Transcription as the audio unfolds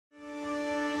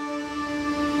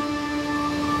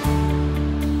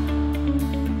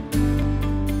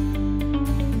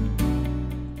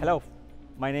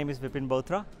My name is Vipin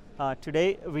Bothra.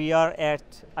 Today we are at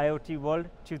IoT World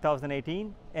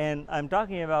 2018 and I'm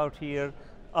talking about here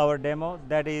our demo,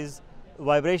 that is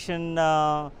vibration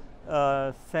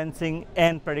sensing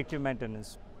and predictive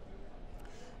maintenance.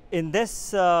 In this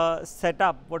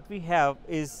setup, what we have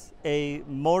is a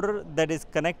motor that is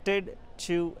connected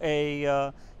to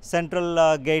a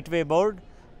central gateway board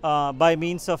by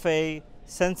means of a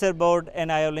sensor board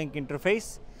and IO-Link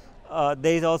interface.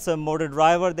 There is also a motor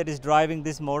driver that is driving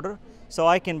this motor. So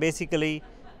I can basically,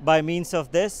 by means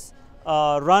of this,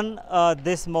 run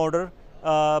this motor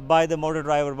by the motor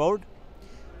driver board.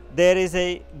 There is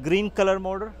a green color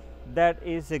motor that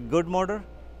is a good motor,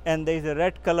 and there is a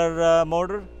red color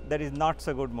motor that is not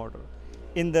so good motor.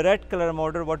 In the red color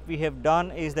motor, what we have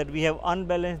done is that we have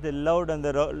unbalanced the load on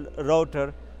the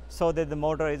rotor so that the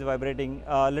motor is vibrating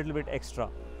a little bit extra.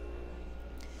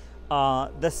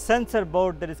 The sensor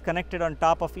board that is connected on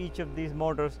top of each of these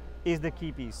motors is the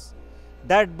key piece.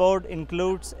 That board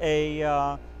includes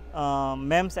a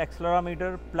MEMS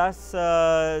accelerometer plus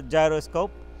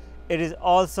gyroscope. It is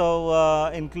also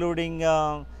including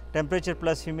temperature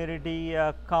plus humidity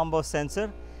combo sensor,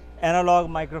 analog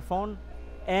microphone,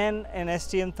 and an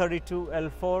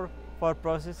STM32L4 for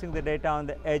processing the data on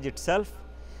the edge itself.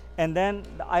 And then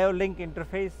the IO-Link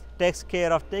interface takes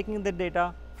care of taking the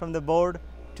data from the board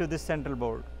to the central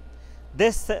board.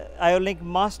 This IO-Link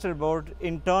master board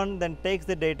in turn then takes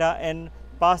the data and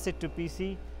pass it to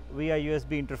PC via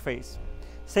USB interface.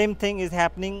 Same thing is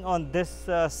happening on this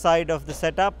side of the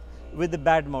setup with the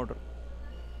bad motor.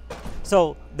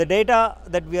 So the data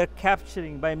that we are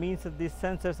capturing by means of these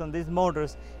sensors on these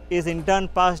motors is in turn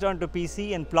passed on to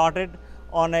PC and plotted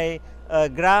on a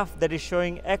graph that is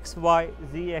showing X, Y,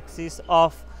 Z axis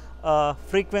of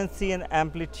frequency and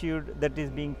amplitude that is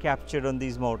being captured on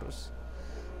these motors.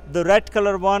 The red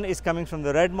color one is coming from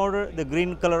the red motor, the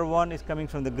green color one is coming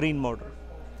from the green motor.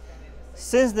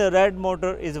 Since the red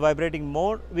motor is vibrating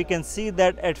more, we can see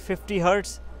that at 50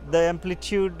 Hertz the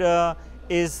amplitude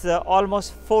is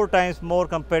almost 4 times more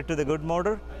compared to the good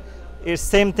motor.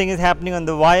 Same thing is happening on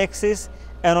the y-axis,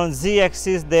 and on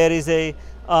z-axis there is a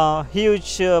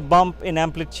huge bump in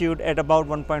amplitude at about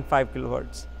 1.5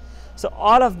 kilohertz. So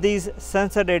all of these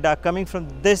sensor data coming from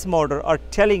this motor are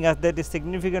telling us that it is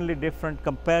significantly different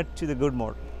compared to the good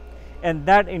motor, and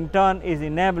that in turn is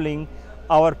enabling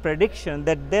our prediction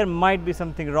that there might be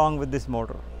something wrong with this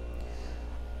motor.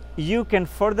 You can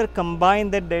further combine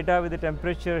that data with the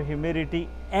temperature, humidity,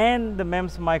 and the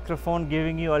MEMS microphone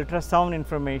giving you ultrasound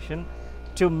information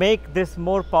to make this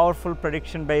more powerful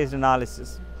prediction based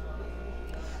analysis.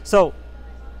 So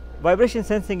vibration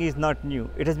sensing is not new,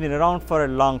 it has been around for a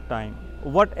long time.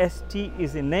 What ST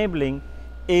is enabling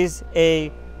is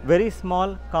a very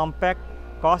small, compact,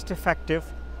 cost effective,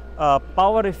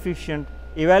 power efficient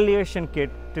evaluation kit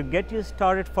to get you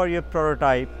started for your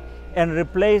prototype and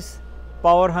replace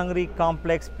power hungry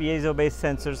complex piezo based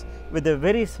sensors with a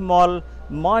very small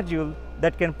module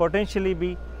that can potentially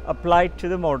be applied to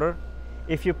the motor.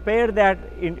 If you pair that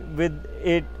with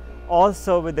it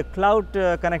also with the cloud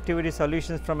connectivity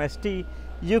solutions from ST,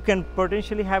 you can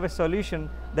potentially have a solution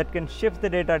that can shift the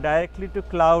data directly to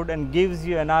cloud and gives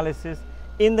you analysis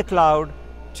in the cloud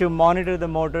to monitor the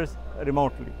motors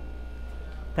remotely.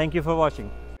 Thank you for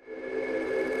watching.